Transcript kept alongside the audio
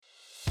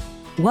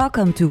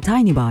Welcome to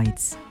Tiny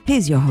Bites.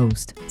 Here's your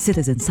host,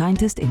 citizen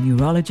scientist in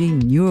neurology,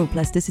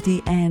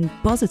 neuroplasticity, and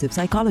positive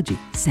psychology,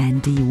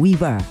 Sandy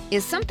Weaver.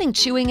 Is something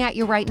chewing at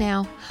you right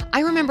now? I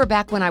remember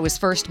back when I was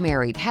first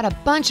married, had a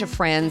bunch of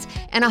friends,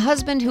 and a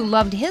husband who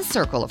loved his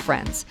circle of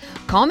friends.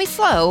 Call me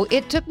slow,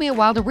 it took me a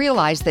while to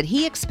realize that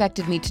he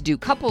expected me to do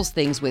couples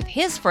things with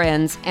his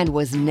friends and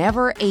was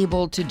never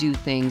able to do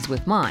things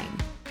with mine.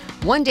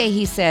 One day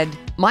he said,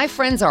 "My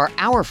friends are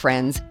our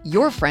friends,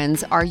 your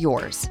friends are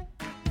yours."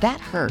 That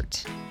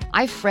hurt.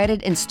 I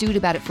fretted and stewed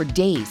about it for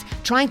days,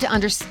 trying to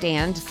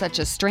understand such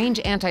a strange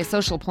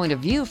antisocial point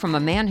of view from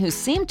a man who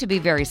seemed to be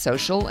very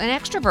social and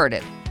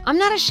extroverted. I'm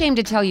not ashamed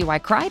to tell you I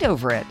cried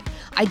over it.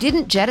 I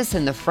didn't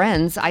jettison the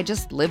friends, I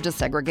just lived a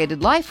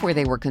segregated life where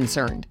they were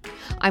concerned.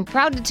 I'm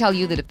proud to tell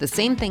you that if the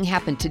same thing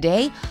happened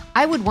today,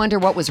 I would wonder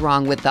what was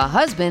wrong with the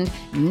husband,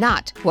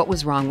 not what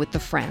was wrong with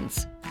the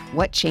friends.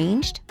 What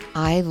changed?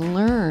 I've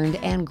learned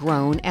and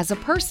grown as a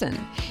person.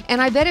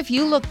 And I bet if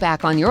you look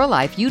back on your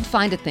life, you'd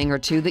find a thing or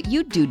two that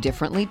you'd do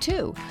differently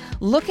too.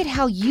 Look at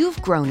how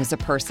you've grown as a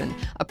person.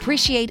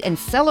 Appreciate and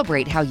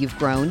celebrate how you've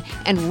grown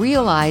and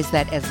realize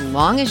that as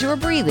long as you're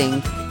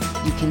breathing,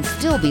 you can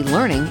still be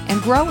learning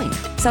and growing.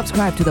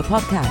 Subscribe to the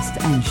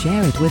podcast and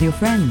share it with your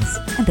friends.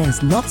 And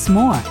there's lots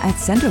more at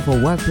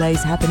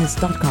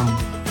centerforworkplacehappiness.com.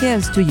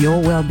 Here's to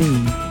your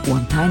well-being,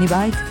 one tiny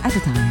bite at a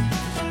time.